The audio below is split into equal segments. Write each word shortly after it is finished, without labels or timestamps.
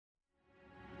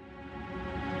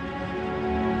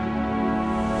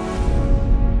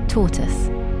Tortoise.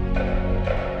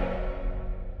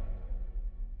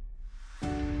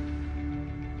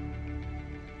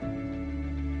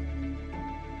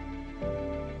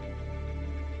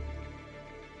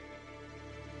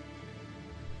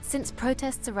 Since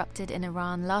protests erupted in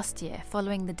Iran last year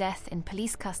following the death in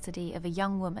police custody of a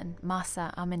young woman,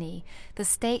 Mahsa Amini, the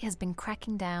state has been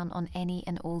cracking down on any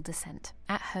and all dissent,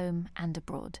 at home and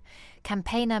abroad.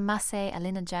 Campaigner Maseh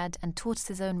Alinejad and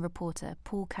Tortoise's own reporter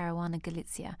Paul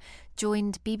Caruana-Galizia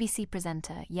joined BBC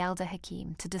presenter Yalda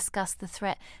Hakim to discuss the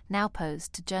threat now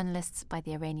posed to journalists by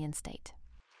the Iranian state.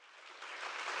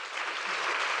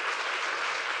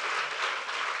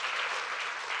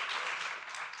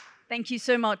 Thank you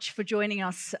so much for joining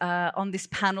us on this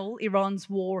panel, Iran's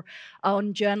War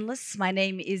on Journalists. My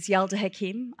name is Yalda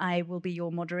Hakim. I will be your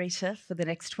moderator for the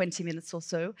next 20 minutes or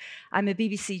so. I'm a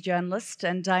BBC journalist,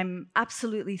 and I'm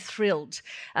absolutely thrilled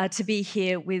to be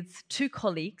here with two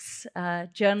colleagues,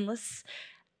 journalists,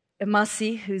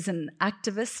 Masih, who's an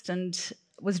activist and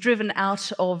was driven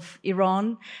out of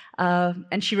Iran,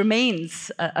 and she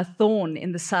remains a thorn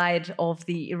in the side of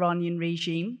the Iranian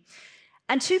regime.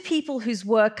 And two people whose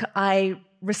work I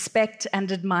respect and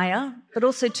admire, but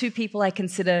also two people I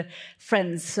consider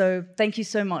friends. So thank you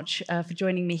so much for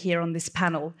joining me here on this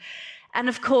panel. And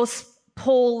of course,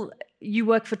 Paul, you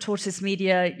work for Tortoise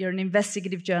Media. You're an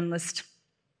investigative journalist,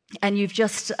 and you've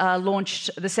just launched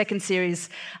the second series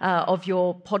of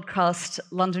your podcast,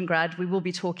 Londongrad. We will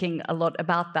be talking a lot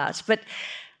about that. But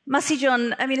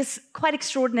Masih-Jan, I mean, it's quite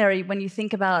extraordinary when you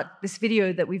think about this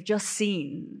video that we've just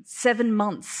seen, 7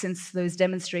 months since those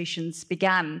demonstrations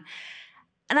began.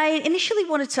 And I initially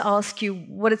wanted to ask you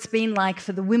what it's been like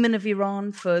for the women of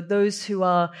Iran, for those who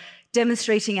are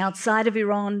demonstrating outside of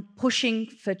Iran, pushing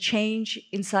for change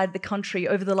inside the country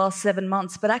over the last 7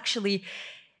 months. But actually,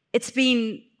 it's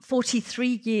been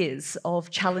 43 years of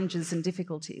challenges and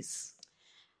difficulties.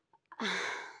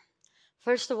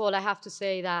 First of all, I have to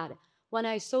say that when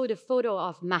I saw the photo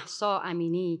of Mahsa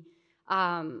Amini,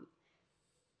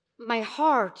 my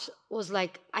heart was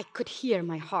like, I could hear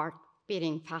my heart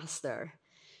beating faster.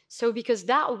 So because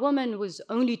that woman was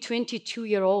only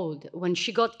 22-year-old when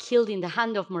she got killed in the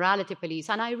hand of morality police.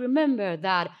 And I remember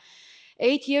that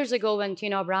 8 years ago when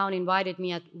Tina Brown invited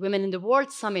me at Women in the World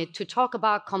Summit to talk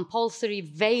about compulsory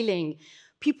veiling,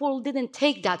 people didn't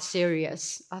take that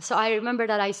serious. So I remember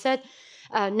that I said,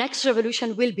 next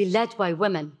revolution will be led by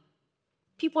women.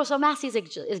 People saw Masih is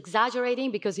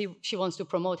exaggerating because she wants to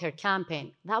promote her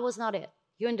campaign. That was not it.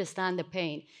 You understand the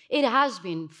pain. It has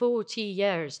been 40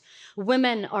 years.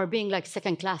 Women are being like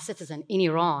second-class citizens in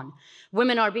Iran.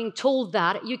 Women are being told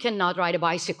that you cannot ride a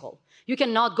bicycle. You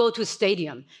cannot go to a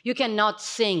stadium. You cannot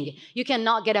sing. You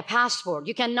cannot get a passport.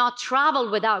 You cannot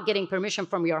travel without getting permission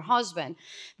from your husband.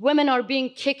 Women are being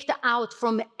kicked out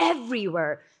from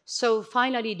everywhere. So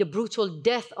finally, the brutal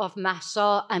death of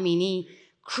Mahsa Amini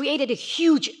created a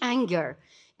huge anger.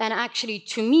 And actually,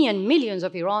 to me and millions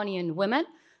of Iranian women,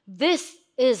 this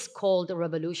is called a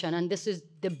revolution, and this is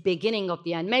the beginning of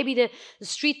the end. Maybe the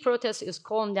street protest is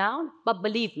calmed down, but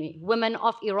believe me, women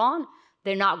of Iran,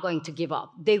 they're not going to give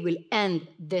up. They will end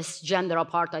this gender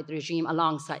apartheid regime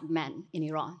alongside men in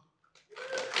Iran.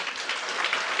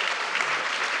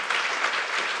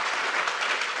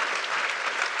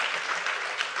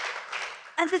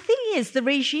 And the thing is, the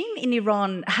regime in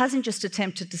Iran hasn't just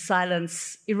attempted to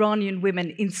silence Iranian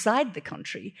women inside the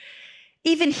country.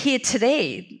 Even here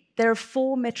today, there are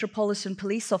 4 metropolitan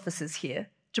police officers here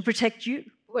to protect you.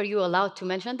 Were you allowed to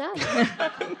mention that?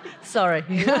 Sorry.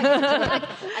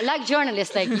 I like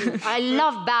journalists like you. I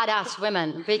love badass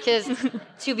women because,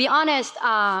 to be honest,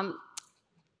 I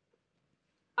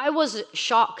was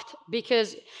shocked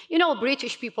because, you know,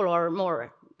 British people are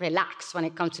more relaxed when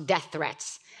it comes to death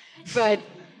threats. But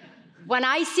when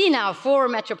I see now 4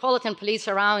 metropolitan police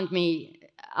around me,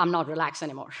 I'm not relaxed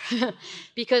anymore.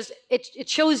 Because it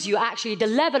shows you actually the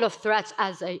level of threats,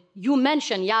 as you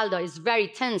mentioned, Yalda, is very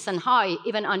tense and high,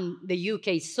 even on the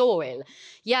UK soil.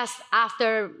 Yes,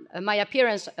 after my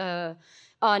appearance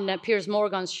on Piers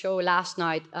Morgan's show last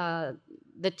night,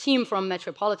 the team from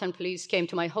Metropolitan Police came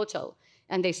to my hotel,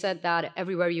 and they said that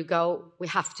everywhere you go, we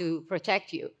have to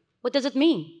protect you. What does it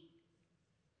mean?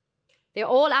 They're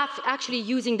all actually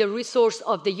using the resource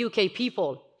of the UK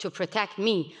people to protect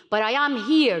me. But I am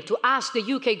here to ask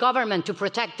the UK government to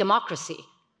protect democracy.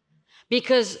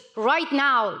 Because right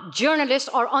now, journalists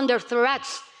are under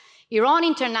threats. Iran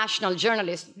International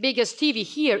journalists, biggest TV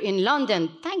here in London,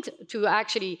 thanks to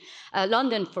actually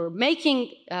London for making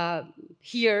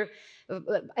here,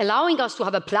 allowing us to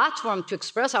have a platform to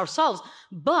express ourselves.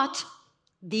 But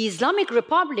the Islamic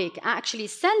Republic actually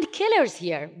sent killers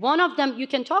here. One of them, you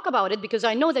can talk about it because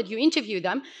I know that you interviewed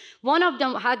them. One of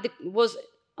them was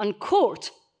on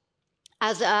court.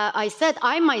 As I said,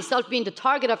 I myself being the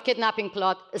target of kidnapping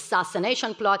plot,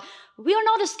 assassination plot, we are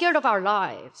not scared of our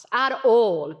lives at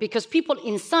all because people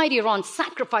inside Iran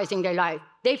sacrificing their life.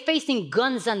 They're facing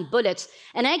guns and bullets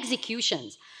and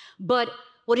executions. But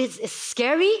what is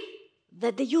scary,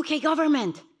 that the UK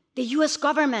government, the US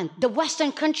government, the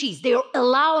Western countries, they are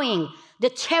allowing the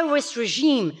terrorist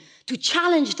regime to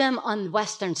challenge them on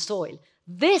Western soil.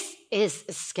 This is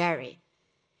scary.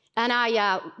 And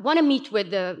I want to meet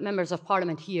with the members of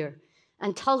parliament here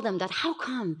and tell them that how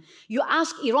come you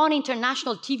ask Iran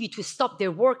International TV to stop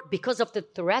their work because of the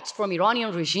threats from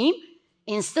Iranian regime?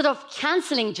 Instead of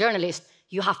canceling journalists,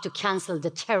 you have to cancel the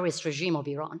terrorist regime of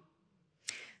Iran.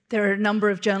 There are a number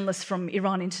of journalists from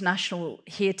Iran International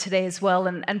here today as well.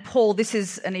 And Paul, this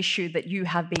is an issue that you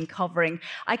have been covering.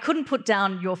 I couldn't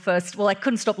I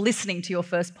couldn't stop listening to your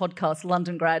first podcast,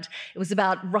 Londongrad. It was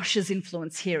about Russia's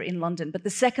influence here in London. But the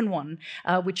second one,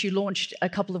 which you launched a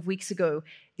couple of weeks ago,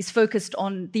 is focused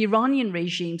on the Iranian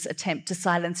regime's attempt to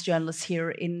silence journalists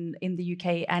here in the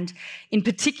UK and in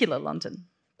particular London.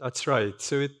 That's right.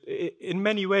 So in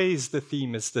many ways, the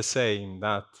theme is the same,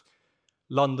 that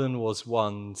London was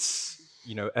once,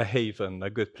 a haven, a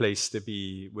good place to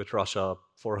be with Russia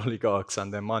for oligarchs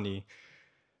and their money.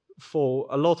 For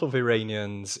a lot of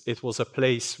Iranians, it was a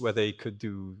place where they could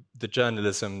do the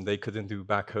journalism they couldn't do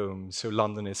back home. So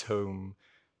London is home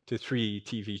to 3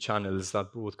 TV channels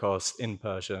that broadcast in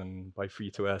Persian by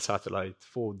free-to-air satellite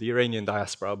for the Iranian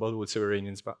diaspora, but also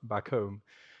Iranians back home.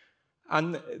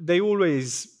 And they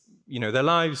always, their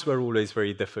lives were always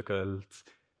very difficult.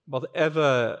 But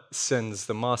ever since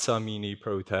the Mahsa Amini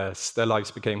protests, their lives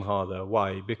became harder.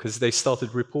 Why? Because they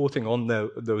started reporting on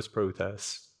those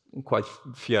protests quite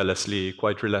fearlessly,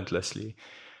 quite relentlessly,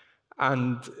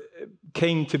 and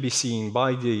came to be seen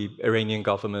by the Iranian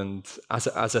government as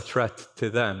a threat to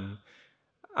them.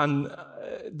 And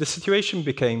the situation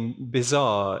became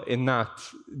bizarre in that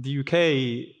the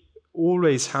UK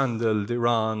always handled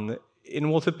Iran in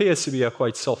what appears to be a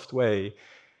quite soft way.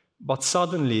 But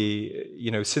suddenly,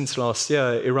 since last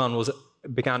year, Iran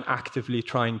began actively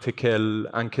trying to kill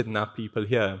and kidnap people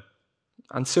here.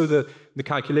 And so the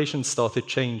calculations started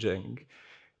changing.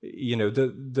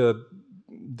 The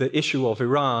issue of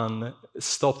Iran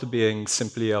stopped being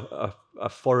simply a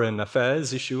foreign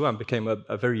affairs issue and became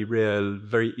a very real,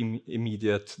 very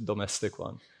immediate domestic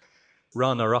one.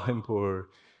 Rana Rahimpur,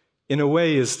 in a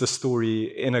way, is the story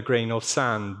in a grain of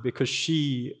sand because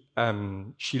she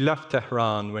left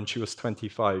Tehran when she was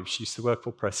 25. She used to work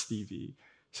for Press TV,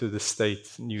 so the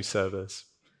state news service,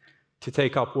 to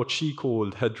take up what she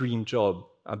called her dream job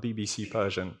at BBC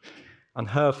Persian. And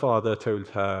her father told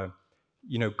her,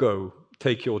 go,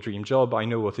 take your dream job. I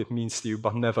know what it means to you,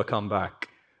 but never come back.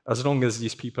 As long as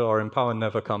these people are in power,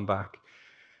 never come back.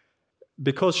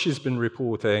 Because she's been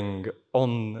reporting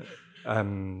on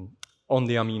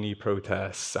the Amini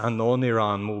protests and on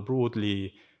Iran more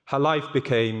broadly, her life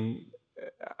became,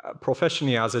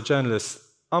 professionally as a journalist,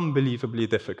 unbelievably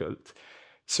difficult.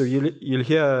 So you'll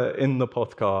hear in the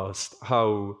podcast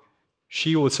how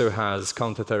she also has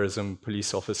counterterrorism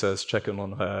police officers checking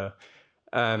on her,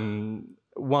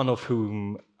 one of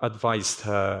whom advised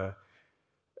her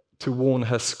to warn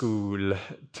her school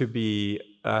to be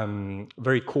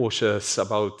very cautious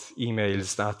about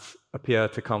emails that appear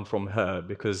to come from her,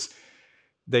 because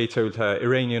they told her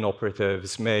Iranian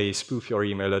operatives may spoof your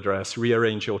email address,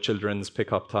 rearrange your children's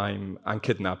pickup time, and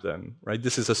kidnap them. Right?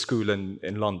 This is a school in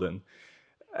London,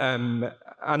 and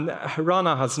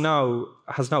Rana has now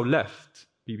left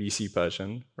BBC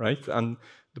Persian, right? And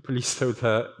the police told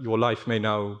her your life may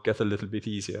now get a little bit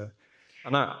easier.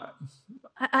 And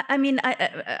I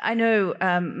know,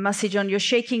 Masijan, you're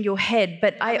shaking your head,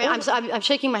 but I'm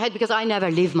shaking my head because I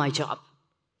never leave my job.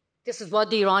 This is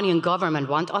what the Iranian government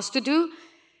want us to do.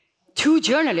 2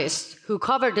 journalists who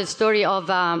covered the story of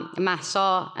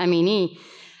Mahsa Amini,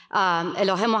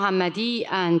 Elahe Mohammadi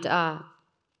and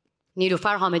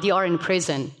Nilufar Hamedi are in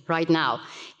prison right now.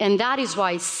 And that is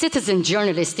why citizen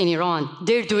journalists in Iran,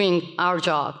 they're doing our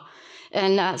job.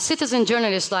 And citizen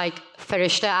journalists like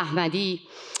Fereshteh Ahmadi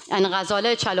and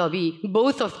Ghazaleh Chalabi,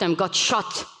 both of them got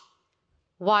shot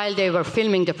while they were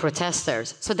filming the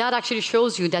protesters. So that actually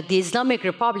shows you that the Islamic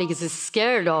Republic is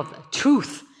scared of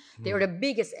truth. They're the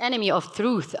biggest enemy of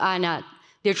truth, and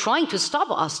they're trying to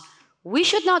stop us. We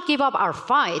should not give up our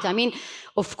fight. I mean,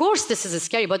 of course this is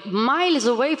scary, but miles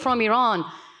away from Iran,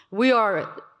 we are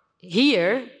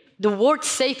here. The word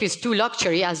safe is too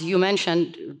luxury, as you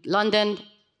mentioned. London,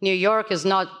 New York is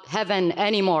not heaven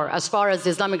anymore as far as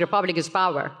the Islamic Republic is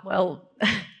power. Well,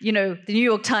 you know, the New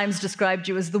York Times described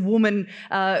you as the woman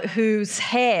whose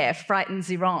hair frightens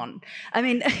Iran. I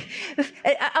mean,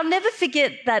 I'll never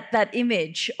forget that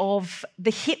image of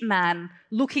the hitman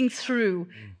looking through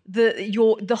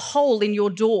the hole in your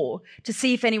door to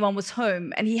see if anyone was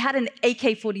home, and he had an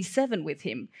AK-47 with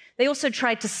him. They also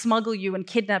tried to smuggle you and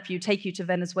kidnap you, take you to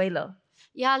Venezuela.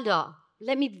 Yalda,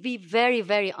 let me be very,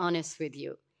 very honest with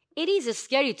you. It is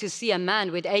scary to see a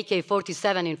man with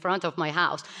AK-47 in front of my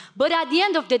house. But at the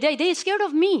end of the day, they're scared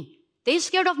of me. They're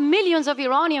scared of millions of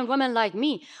Iranian women like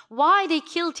me. Why they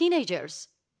kill teenagers?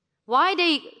 Why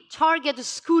they target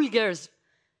schoolgirls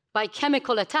by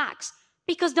chemical attacks?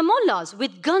 Because the mullahs,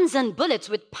 with guns and bullets,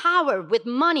 with power, with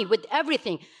money, with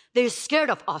everything, they're scared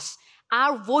of us.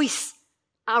 Our voice,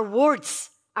 our words,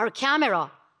 our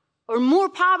camera are more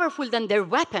powerful than their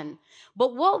weapon.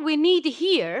 But what we need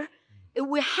here,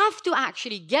 we have to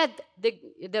actually get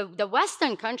the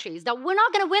Western countries that we're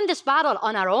not going to win this battle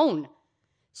on our own.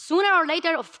 Sooner or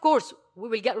later, of course, we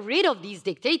will get rid of these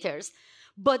dictators,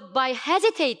 but by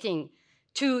hesitating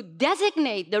to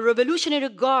designate the Revolutionary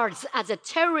Guards as a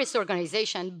terrorist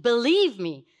organization, believe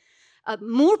me,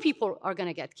 more people are going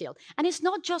to get killed. And it's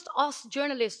not just us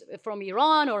journalists from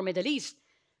Iran or Middle East.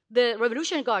 The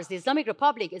Revolutionary Guards, the Islamic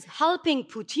Republic, is helping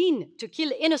Putin to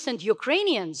kill innocent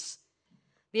Ukrainians.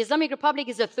 The Islamic Republic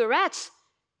is a threat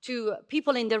to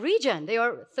people in the region. They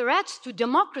are threats to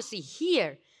democracy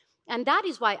here. And that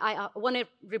is why I want to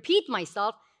repeat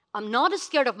myself. I'm not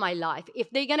scared of my life. If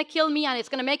they're going to kill me and it's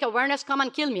going to make awareness come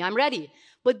and kill me, I'm ready.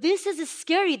 But this is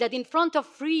scary that in front of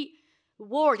free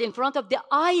world, in front of the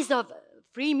eyes of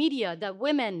free media, that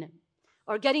women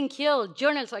are getting killed,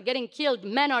 journalists are getting killed,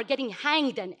 men are getting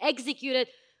hanged and executed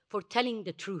for telling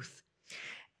the truth.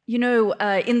 You know,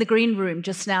 in the green room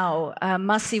just now,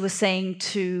 Masi was saying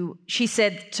she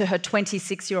said to her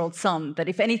 26-year-old son that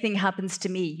if anything happens to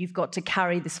me, you've got to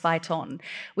carry this fight on,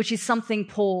 which is something,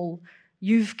 Paul,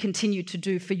 you've continued to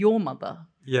do for your mother.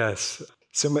 Yes.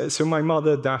 So my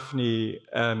mother, Daphne,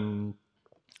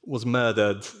 was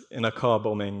murdered in a car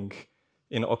bombing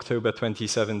in October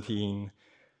 2017.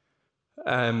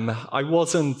 I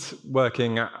wasn't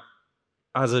working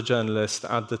as a journalist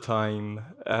at the time.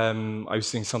 I was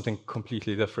doing something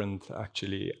completely different,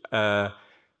 actually.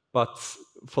 But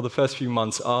for the first few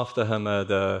months after her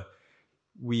murder,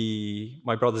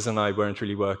 my brothers and I weren't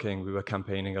really working. We were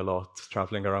campaigning a lot,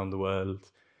 traveling around the world,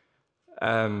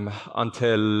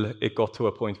 until it got to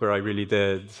a point where I really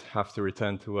did have to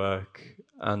return to work,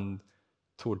 and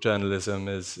toward journalism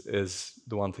is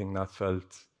the one thing that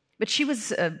felt. But she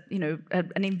was,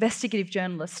 an investigative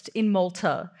journalist in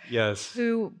Malta. Yes.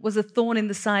 Who was a thorn in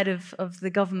the side of the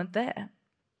government there.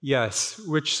 Yes,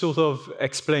 which sort of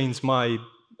explains my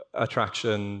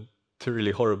attraction to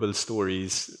really horrible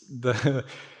stories.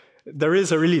 There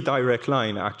is a really direct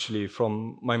line, actually,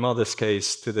 from my mother's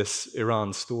case to this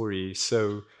Iran story.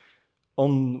 So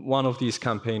on one of these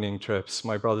campaigning trips,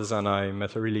 my brothers and I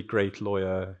met a really great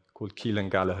lawyer called Keelan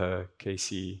Gallagher,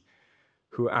 KC,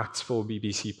 who acts for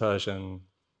BBC Persian.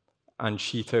 And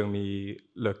she told me,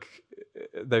 look,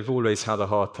 they've always had a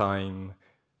hard time,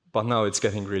 but now it's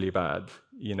getting really bad.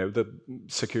 You know, the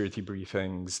security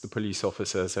briefings, the police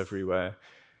officers everywhere.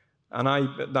 And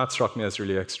that struck me as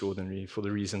really extraordinary for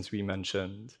the reasons we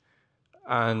mentioned.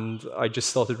 And I just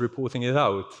started reporting it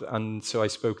out. And so I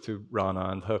spoke to Rana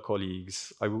and her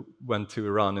colleagues. I went to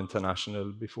Iran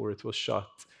International before it was shut.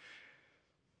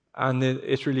 And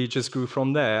it really just grew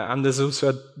from there. And there's also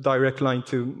a direct line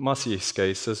to Masi's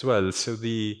case as well. So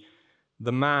the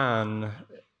man,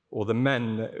 or the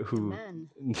men who...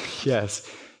 Yes,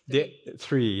 the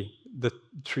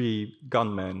three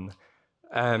gunmen,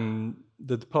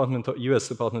 the US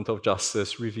Department of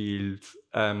Justice revealed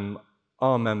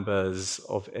are members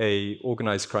of a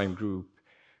organized crime group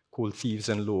called Thieves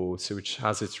in Law, which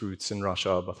has its roots in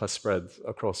Russia but has spread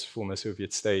across former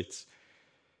Soviet states.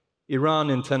 Iran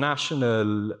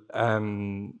International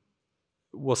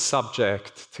was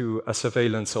subject to a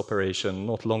surveillance operation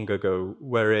not long ago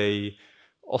where an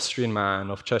Austrian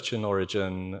man of Chechen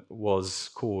origin was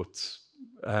caught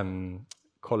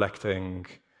collecting,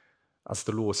 as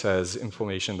the law says,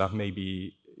 information that may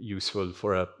be useful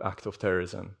for an act of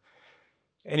terrorism.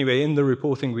 Anyway, in the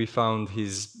reporting we found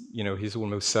he's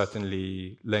almost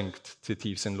certainly linked to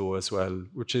Thieves in Law as well,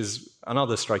 which is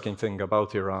another striking thing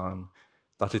about Iran,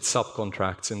 that it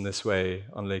subcontracts in this way,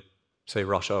 unlike, say,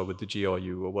 Russia with the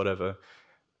GRU or whatever,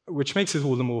 which makes it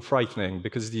all the more frightening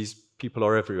because these people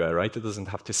are everywhere, right? It doesn't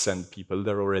have to send people,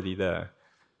 they're already there.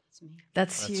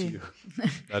 That's you.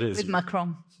 That is with you.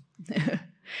 Macron.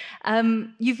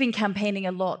 You've been campaigning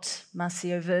a lot,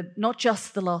 Masi, over not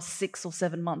just the last 6 or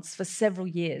 7 months, for several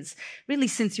years, really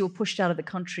since you were pushed out of the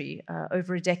country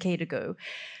over a decade ago.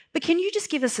 But can you just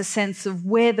give us a sense of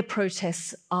where the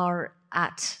protests are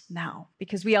at now?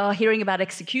 Because we are hearing about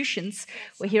executions,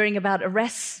 we're hearing about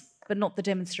arrests, but not the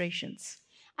demonstrations.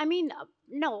 I mean,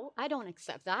 no, I don't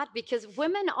accept that, because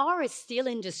women are still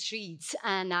in the streets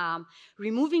and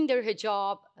removing their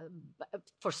hijab.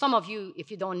 For some of you,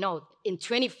 if you don't know, in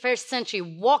 21st century,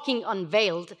 walking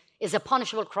unveiled is a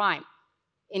punishable crime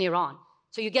in Iran.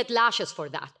 So you get lashes for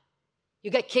that.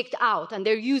 You get kicked out, and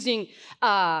they're using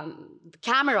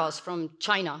cameras from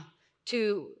China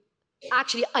to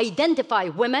actually identify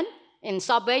women in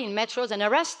subway, in metros, and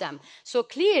arrest them. So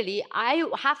clearly, I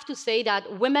have to say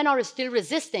that women are still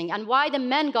resisting. And why the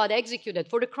men got executed?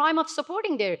 For the crime of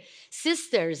supporting their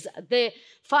sisters. The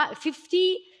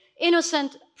 50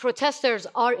 innocent protesters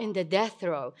are in the death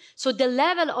row. So the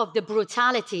level of the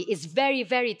brutality is very,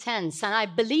 very tense. And I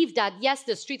believe that, yes,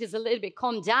 the street is a little bit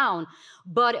calmed down,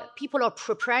 but people are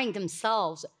preparing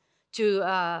themselves to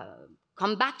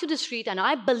come back to the street. And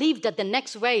I believe that the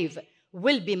next wave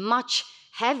will be much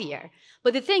heavier.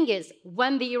 But the thing is,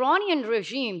 when the Iranian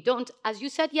regime don't, as you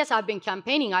said, yes, I've been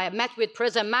campaigning. I met with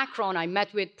President Macron. I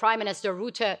met with Prime Minister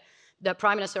Rutte, the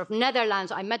Prime Minister of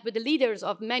Netherlands. I met with the leaders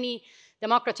of many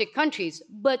democratic countries.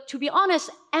 But to be honest,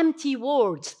 empty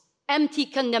words, empty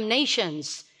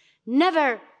condemnations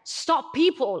never stop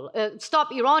people,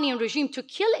 stop Iranian regime to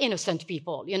kill innocent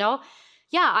people, you know?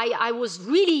 Yeah, I was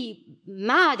really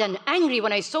mad and angry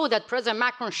when I saw that President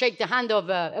Macron shake the hand of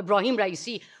Ibrahim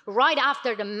Raisi right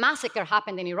after the massacre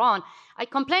happened in Iran. I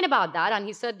complained about that, and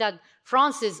he said that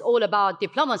France is all about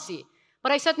diplomacy.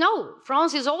 But I said, no,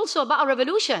 France is also about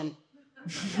revolution.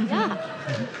 Yeah,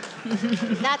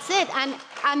 that's it.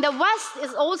 And the West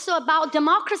is also about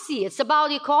democracy. It's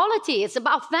about equality. It's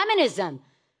about feminism.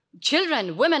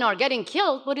 Children, women are getting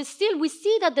killed, but still we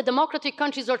see that the democratic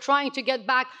countries are trying to get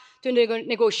back to the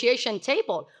negotiation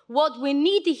table. What we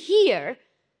need here,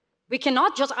 we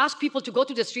cannot just ask people to go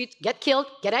to the street, get killed,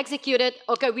 get executed.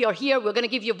 Okay, we are here, we're going to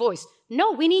give you a voice.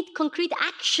 No, we need concrete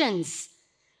actions.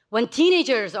 When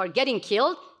teenagers are getting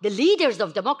killed, the leaders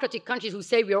of democratic countries who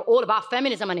say we are all about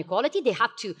feminism and equality, they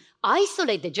have to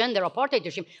isolate the gender apartheid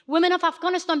regime. Women of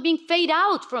Afghanistan being faded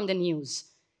out from the news.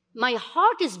 My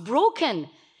heart is broken.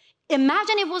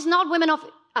 Imagine it was not women of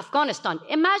Afghanistan.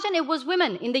 Imagine it was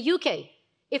women in the UK.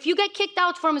 If you get kicked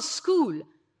out from a school,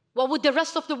 what would the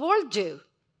rest of the world do?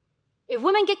 If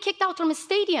women get kicked out from a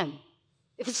stadium,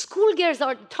 if schoolgirls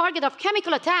are the target of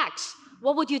chemical attacks,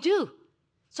 what would you do?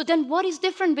 So then what is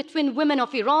different between women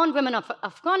of Iran, women of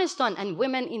Afghanistan, and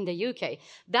women in the UK?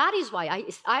 That is why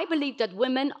I believe that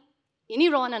women in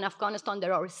Iran and Afghanistan, they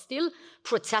are still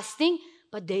protesting,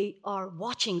 but they are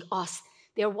watching us.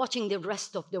 They are watching the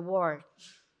rest of the world.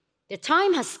 The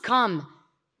time has come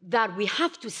that we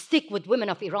have to stick with women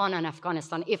of Iran and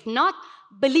Afghanistan. If not,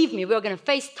 believe me, we're going to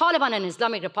face Taliban and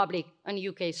Islamic Republic on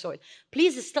UK soil.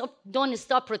 Please don't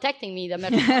stop protecting me.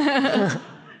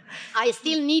 I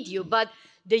still need you, but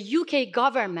the UK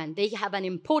government, they have an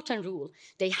important rule.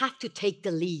 They have to take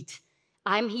the lead.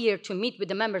 I'm here to meet with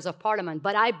the members of parliament,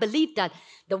 but I believe that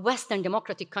the Western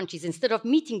democratic countries, instead of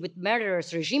meeting with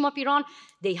murderous regime of Iran,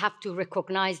 they have to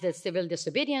recognize the civil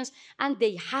disobedience, and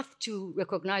they have to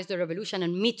recognize the revolution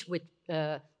and meet with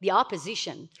the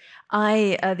opposition.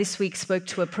 I, this week, spoke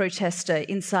to a protester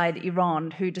inside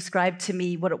Iran who described to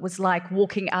me what it was like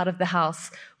walking out of the house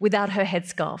without her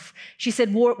headscarf. She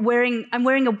said, I'm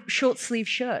wearing a short-sleeve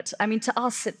shirt. I mean, to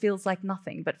us, it feels like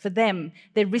nothing. But for them,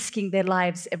 they're risking their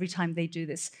lives every time they do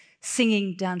this.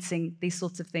 Singing, dancing, these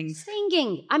sorts of things.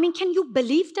 Singing. I mean, can you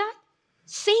believe that?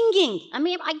 Singing. I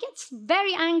mean, I get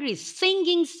very angry.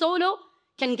 Singing solo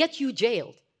can get you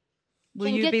jailed. Will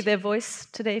you be their voice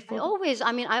today for them?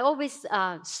 I always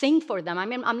sing for them. I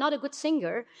mean, I'm not a good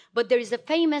singer, but there is a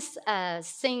famous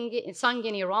song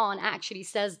in Iran actually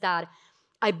says that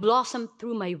I blossom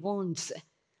through my wounds.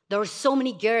 There are so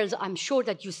many girls, I'm sure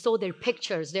that you saw their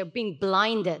pictures, they're being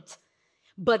blinded.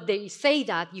 But they say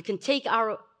that you can take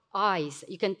our eyes,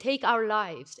 you can take our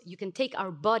lives, you can take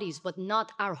our bodies, but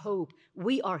not our hope.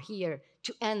 We are here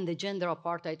to end the gender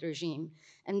apartheid regime.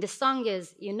 And the song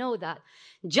is, you know that.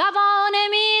 جوانه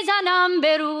میزنم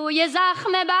به روی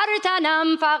زخم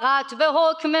برتنم فقط به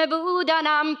حکم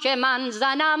بودنم که من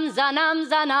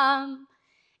زنم.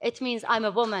 It means I'm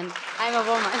a woman.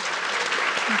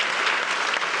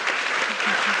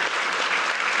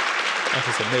 That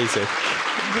is amazing.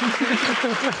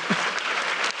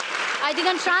 I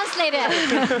didn't translate it.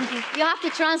 You have to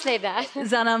translate that.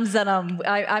 Zanam.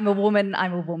 I'm a woman.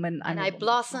 And I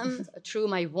blossom through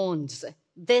my wounds.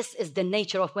 this is the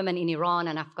nature of women in Iran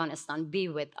and Afghanistan. Be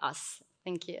with us.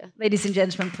 Thank you. Ladies and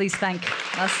gentlemen, please thank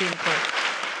Marcy and Paul.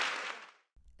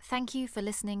 Thank you for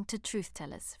listening to Truth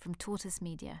Tellers from Tortoise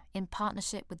Media in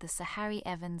partnership with the Sahari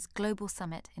Evans Global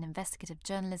Summit in Investigative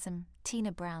Journalism,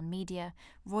 Tina Brown Media,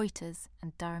 Reuters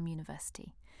and Durham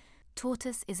University.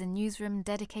 Tortoise is a newsroom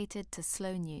dedicated to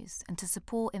slow news, and to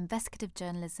support investigative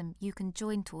journalism you can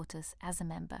join Tortoise as a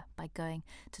member by going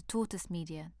to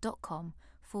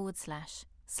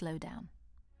tortoisemedia.com/slowdown.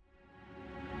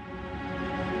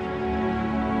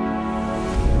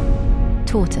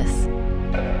 Tortoise.